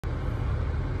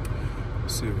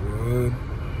See one.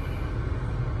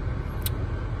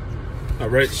 All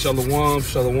right, shalom,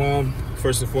 shalom.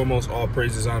 First and foremost, all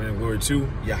praises, honor, and glory to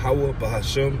Yahweh,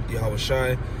 Bahashem, Yahweh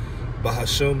Shai,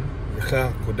 Bahashem,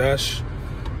 Rekha, Kodash.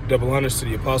 Double honors to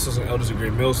the apostles and elders of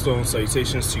Great Millstone.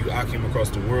 Salutations to you, Akim, across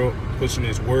the world, pushing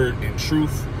his word in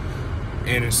truth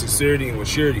and in sincerity and with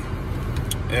surety.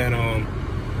 And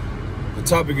the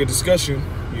topic of discussion,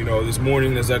 you know, this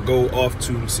morning as I go off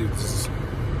to see if this is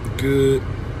good.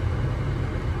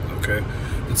 Okay.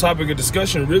 The topic of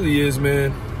discussion really is,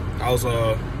 man, I was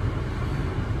a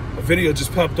video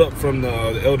just popped up from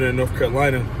the elder in North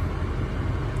Carolina,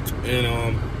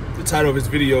 and the title of his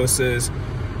video says,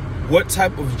 "What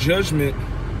type of judgment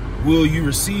will you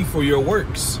receive for your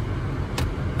works?"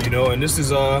 You know, and this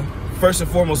is first and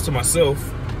foremost to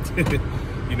myself.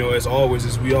 You know, as always,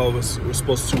 we're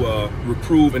supposed to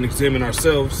reprove and examine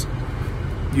ourselves.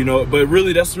 You know, but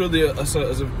really, that's really a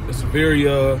very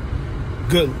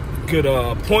good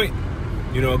point.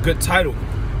 You know, a good title.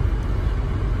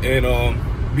 And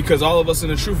because all of us in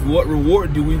the truth, what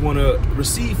reward do we want to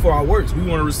receive for our works? We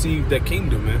want to receive that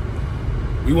kingdom, man.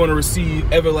 We want to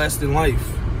receive everlasting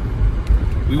life.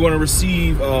 We want to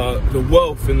receive the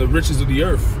wealth and the riches of the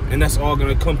earth, and that's all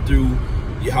going to come through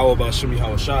Yahweh Bashem,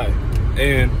 Yahweh Shai.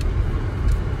 And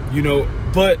you know,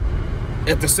 but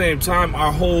at the same time,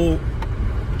 our whole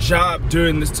job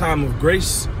during this time of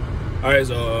grace,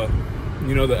 as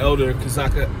you know, the elder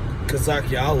Kazak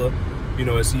Ya'ala, you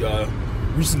know, as he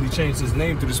recently changed his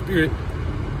name through the Spirit,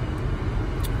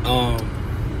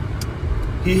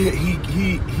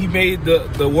 he made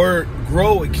the word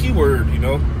grow a key word, you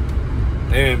know.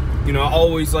 And you know, I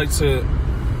always like to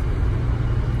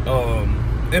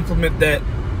implement that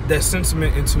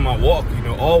sentiment into my walk, you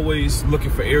know, always looking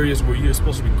for areas where you're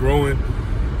supposed to be growing,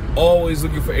 always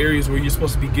looking for areas where you're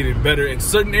supposed to be getting better in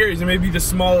certain areas. It may be the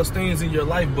smallest things in your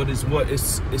life, but it's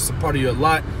a part of your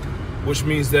lot, which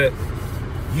means that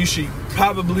you should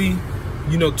probably,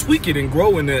 you know, tweak it and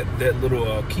grow in that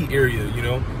little key area, you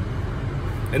know.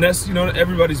 And that's, you know,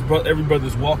 every brother's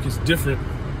walk is different.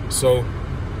 So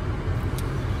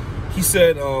he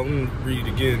said, let me read it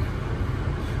again.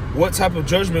 What type of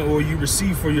judgment will you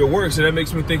receive for your works? And that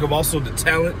makes me think of also the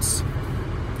talents.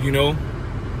 You know,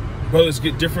 brothers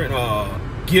get different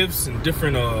gifts and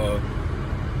different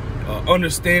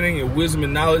understanding and wisdom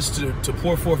and knowledge to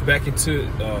pour forth back into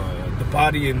the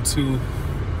body and to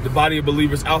the body of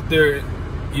believers out there,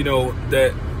 you know,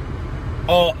 that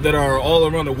are all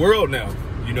around the world now,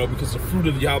 you know, because the fruit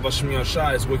of Yahweh Bashem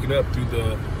Shai is waking up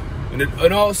through and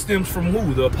it all stems from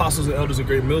who? The apostles and elders of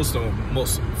Great Millstone,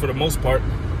 for the most part,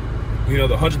 you know,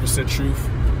 the 100% truth.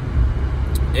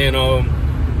 And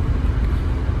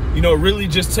you know, really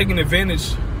just taking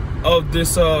advantage of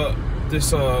this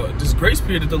grace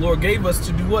period that the Lord gave us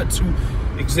to do what? To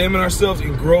examine ourselves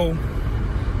and grow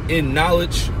in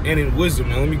knowledge and in wisdom.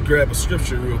 Now let me grab a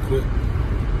scripture real quick.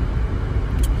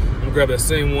 I'm gonna grab that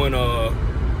same one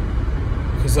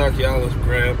Kazak Ya'ala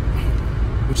grabbed,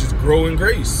 which is grow in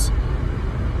grace.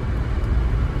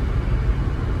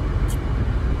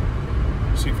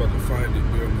 See if I can find it.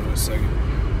 Bear with me a second.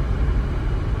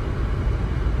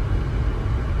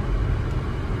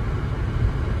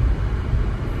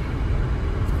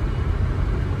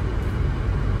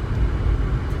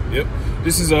 Yep.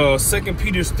 This is 2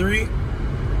 Peter 3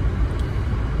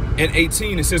 and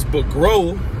 18. It says, but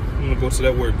grow. I'm gonna go to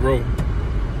that word grow.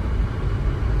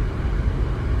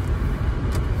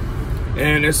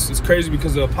 And it's crazy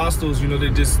because the apostles, you know,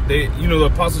 you know, the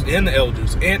apostles and the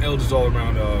elders all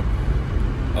around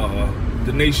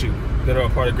the nation that are a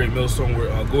part of Great Millstone, we're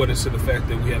going into the fact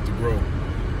that we have to grow.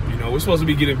 You know, we're supposed to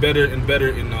be getting better and better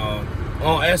in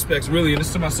all aspects, really. And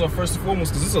this to myself first and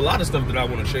foremost, because there's a lot of stuff that I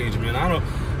want to change, man. I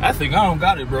think I don't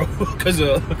got it, bro. Because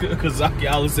Zaki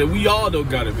Allah said we all don't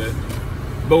got it, man.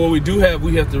 But what we do have,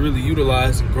 we have to really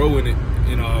utilize and grow in it,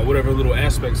 in whatever little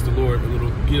aspects the Lord, the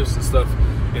little gifts and stuff,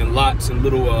 and lots and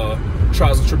little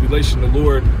trials and tribulation the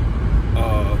Lord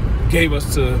gave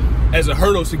us as a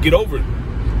hurdle to get over it.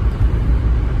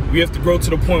 We have to grow to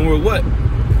the point where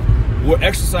we're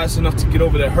exercised enough to get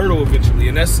over that hurdle eventually,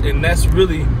 and that's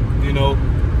really, you know,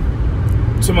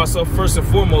 to myself first and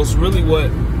foremost, really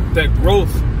what that growth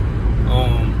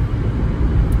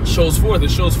shows forth.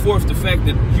 It shows forth the fact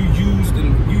that you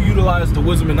utilize the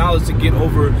wisdom and knowledge to get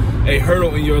over a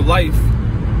hurdle in your life,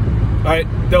 right?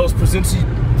 That was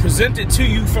presented to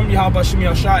you from Yahweh Bashem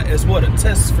Yahweh Shai as what? A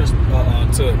test for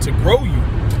to grow you.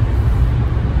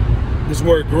 This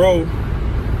word grow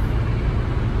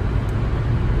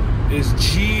is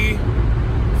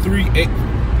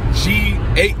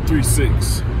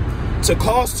G836. To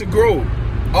cause to grow,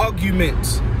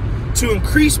 augment, To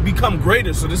increase, become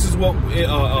greater. So this is what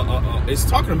it's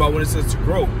talking about when it says to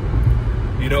grow.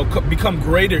 You know, become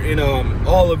greater in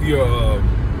all of the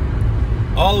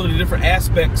different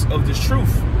aspects of this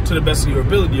truth to the best of your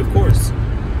ability, of course.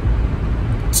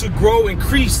 To grow,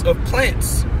 increase of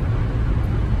plants.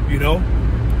 You know,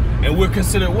 and we're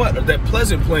considered what? That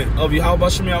pleasant plant of Yahweh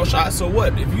Shem Yahushua. So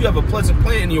what? If you have a pleasant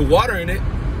plant and you're watering it,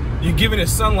 you're giving it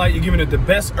sunlight, you're giving it the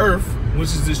best earth, which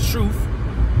is this truth.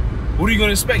 What are you going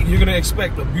to expect? You're going to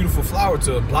expect a beautiful flower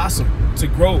to blossom, to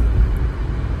grow.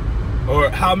 Or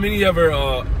how many other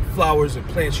flowers and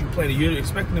plants you planted, you're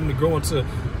expecting them to grow into,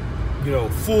 you know,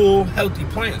 full, healthy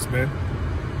plants, man.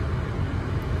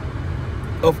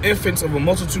 Of infants, of a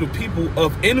multitude of people,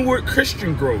 of inward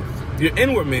Christian growth. Your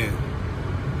inward man,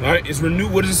 all right, is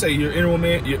renewed. What does it say? Your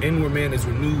inward man is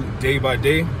renewed day by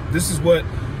day. This is what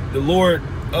the Lord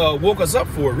woke us up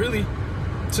for, really,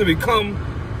 to become.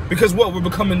 Because what? We're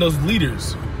becoming those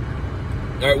leaders.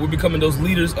 All right, we're becoming those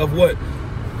leaders of what?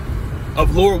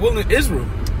 Of Lord willing Israel,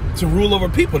 to rule over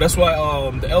people. That's why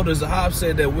the elder Zahab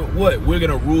said that we're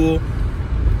gonna rule,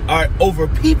 all right, over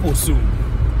people soon,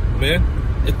 man.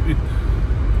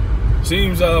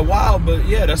 Seems wild, but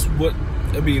yeah, that's what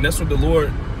that's what the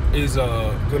Lord is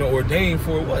gonna ordain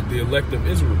for what? The elect of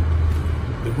Israel,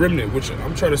 the remnant, which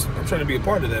I'm trying to be a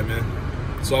part of that, man.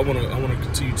 So I wanna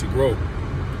continue to grow.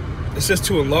 It says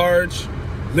to enlarge,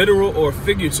 literal or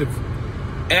figurative,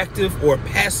 active or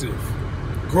passive.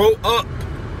 Grow up.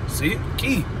 See?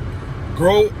 Key.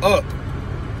 Grow up.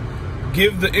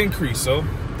 Give the increase. So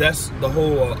that's the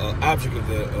whole object of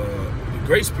the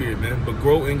grace period, man. But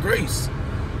grow in grace.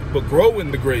 But grow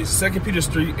in the grace. 2 Peter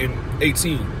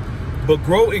 3:18. But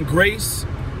grow in grace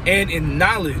and in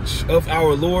knowledge of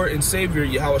our Lord and Savior,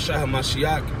 Yahweh Shai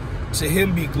HaMashiach. To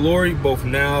him be glory both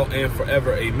now and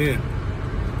forever. Amen.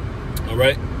 All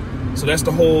right. So that's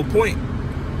the whole point.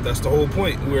 That's the whole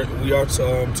point. We are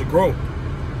to grow.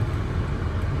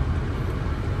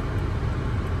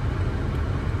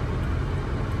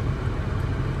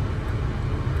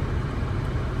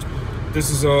 This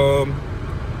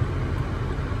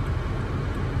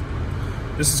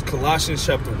is Colossians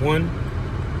chapter 1.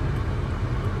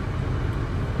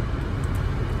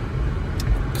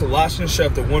 Colossians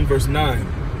chapter 1 verse 9.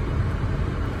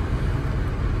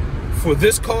 For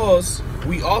this cause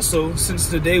we also, since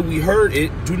the day we heard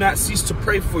it, do not cease to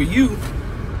pray for you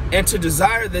and to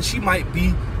desire that ye might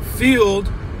be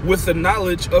filled with the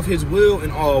knowledge of his will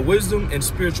in all wisdom and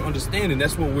spiritual understanding.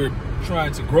 That's what we're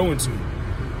trying to grow into.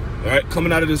 All right,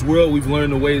 coming out of this world, we've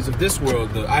learned the ways of this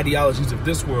world, the ideologies of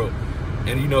this world.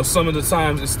 And, you know, some of the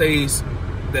times it stays,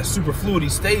 that superfluity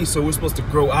stays, so we're supposed to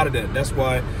grow out of that. That's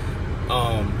why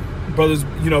brothers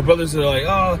are like,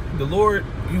 oh, the Lord,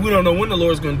 we don't know when the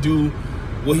Lord's going to do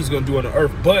what he's going to do on the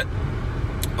earth. But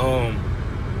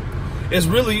it's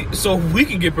really so we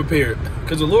can get prepared,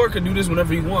 because the Lord can do this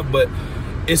whenever he wants, but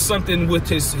it's something with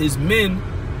his men,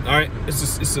 all right? It's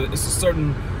a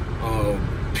certain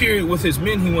period with his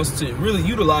men he wants to really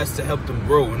utilize to help them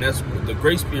grow, and that's the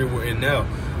grace period we're in now.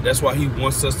 That's why he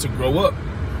wants us to grow up.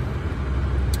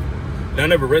 Now, I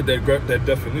never read that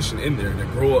definition in there,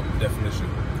 that grow up definition.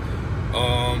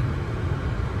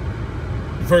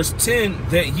 Verse 10,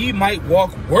 that ye might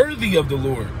walk worthy of the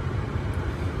Lord,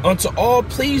 unto all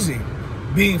pleasing,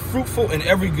 being fruitful in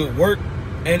every good work,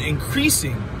 and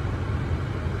increasing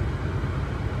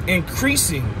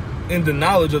in the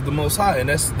knowledge of the Most High. And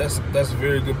that's a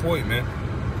very good point, man.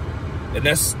 And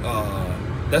that's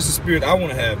the spirit I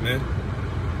want to have, man.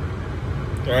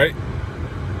 All right.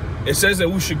 It says that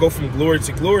we should go from glory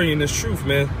to glory in this truth,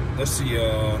 man. Let's see.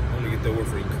 Let me get that word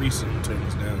for increasing. Let me turn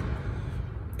this down.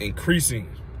 Increasing.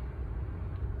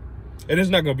 And it's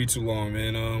not gonna be too long,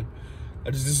 man.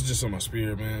 This is just on my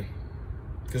spirit, man,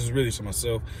 because it's really to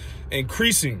myself.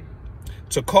 Increasing,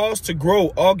 to cause to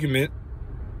grow, augment.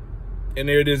 And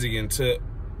there it is again, to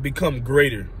become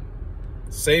greater.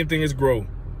 Same thing as grow.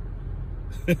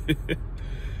 That's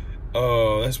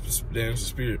the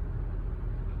spirit.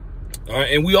 All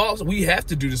right, and we have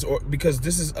to do this, because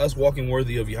this is us walking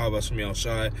worthy of Yahweh Shem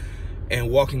Yahushua and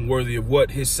walking worthy of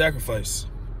what? His sacrifice.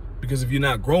 Because if you're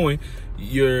not growing,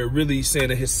 you're really saying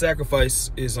that his sacrifice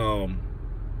is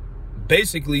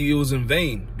basically it was in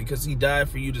vain, because he died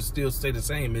for you to still stay the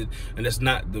same, and that's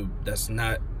not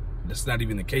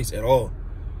even the case at all.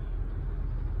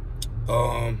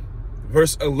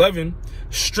 Verse 11,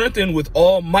 strengthened with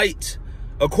all might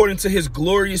according to his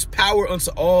glorious power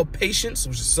unto all patience,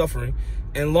 which is suffering,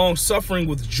 and long suffering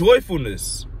with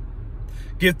joyfulness.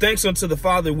 Give thanks unto the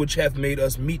Father, which hath made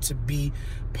us meet to be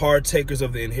partakers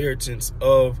of the inheritance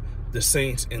of the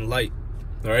saints in light.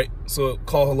 All right, so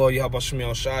call hello Yahweh Shem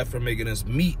Yahushua for making us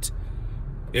meet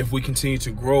if we continue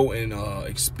to grow and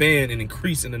expand and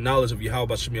increase in the knowledge of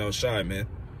Yahweh B'Shem Yahushai, man.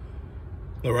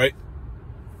 All right.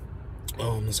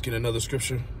 Let's get another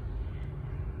scripture.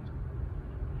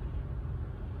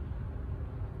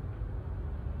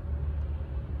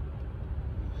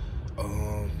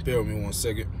 Bear with me 1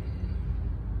 second.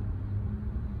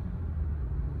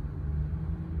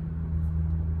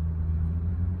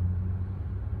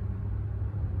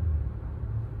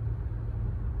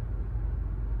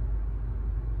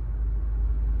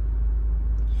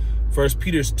 First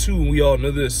Peter 2, and we all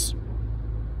know this.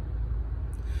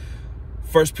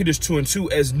 First Peter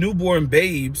 2:2, as newborn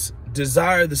babes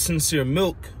desire the sincere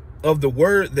milk of the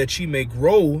word, that ye may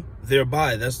grow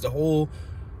thereby. That's the whole,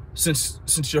 since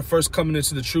you're first coming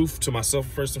into the truth, to myself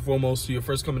first and foremost, you're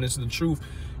first coming into the truth,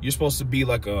 you're supposed to be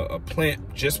like a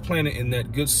plant just planted in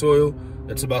that good soil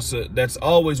that's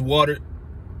always watered,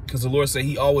 because the Lord said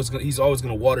he's always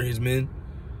gonna water his men.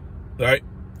 All right,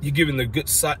 you're giving the good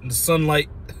the sunlight,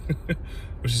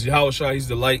 which is Yahushua. He's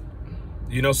the light,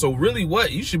 you know. So really,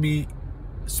 what you should be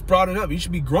sprouting up, you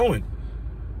should be growing.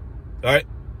 All right.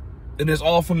 And it's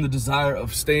all from the desire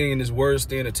of staying in his word,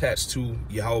 staying attached to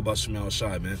Yahweh B'Shem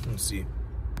Yahushai, man. Let's see.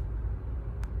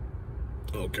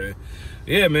 Okay.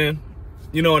 Yeah, man.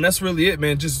 You know, and that's really it,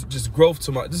 man. Just growth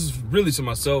to this is really to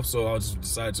myself, so I'll just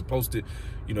decide to post it.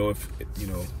 You know, if, you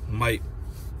know, might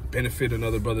benefit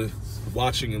another brother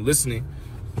watching and listening.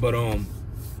 But,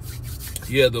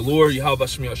 yeah, the Lord, Yahweh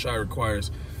B'Shem Yahushai, requires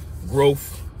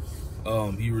growth.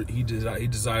 He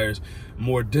desires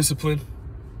more discipline.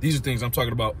 These are things I'm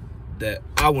talking about that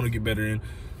I want to get better in.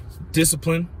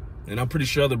 Discipline, and I'm pretty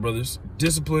sure other brothers,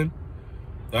 discipline,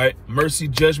 all right, mercy,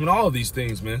 judgment, all of these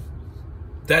things, man.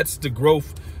 That's the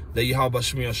growth that Yahweh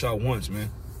B'Shem Yahushua wants, man.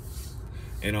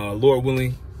 And Lord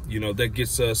willing, you know, that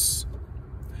gets us,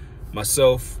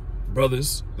 myself,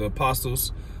 brothers, the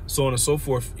apostles, so on and so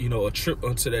forth, you know, a trip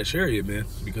onto that chariot, man.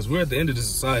 Because we're at the end of this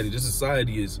society. This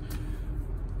society is,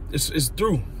 it's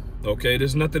through, okay?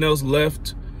 There's nothing else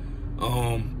left.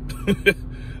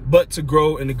 But to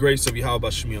grow in the grace of Yahweh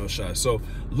B'Shem Yahushai. So,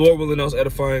 Lord willing, else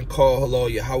edifying, call halal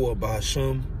Yahweh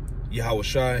B'Hashem,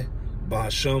 Yahushai,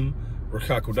 B'Hashem,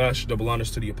 Rakah Kodash. Double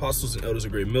honors to the apostles and elders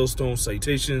of Great Millstone.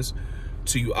 Salutations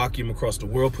to you, Akim, across the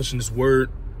world, pushing this word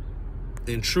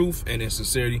in truth and in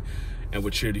sincerity and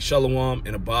with charity. Shalom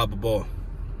and Abba Baba.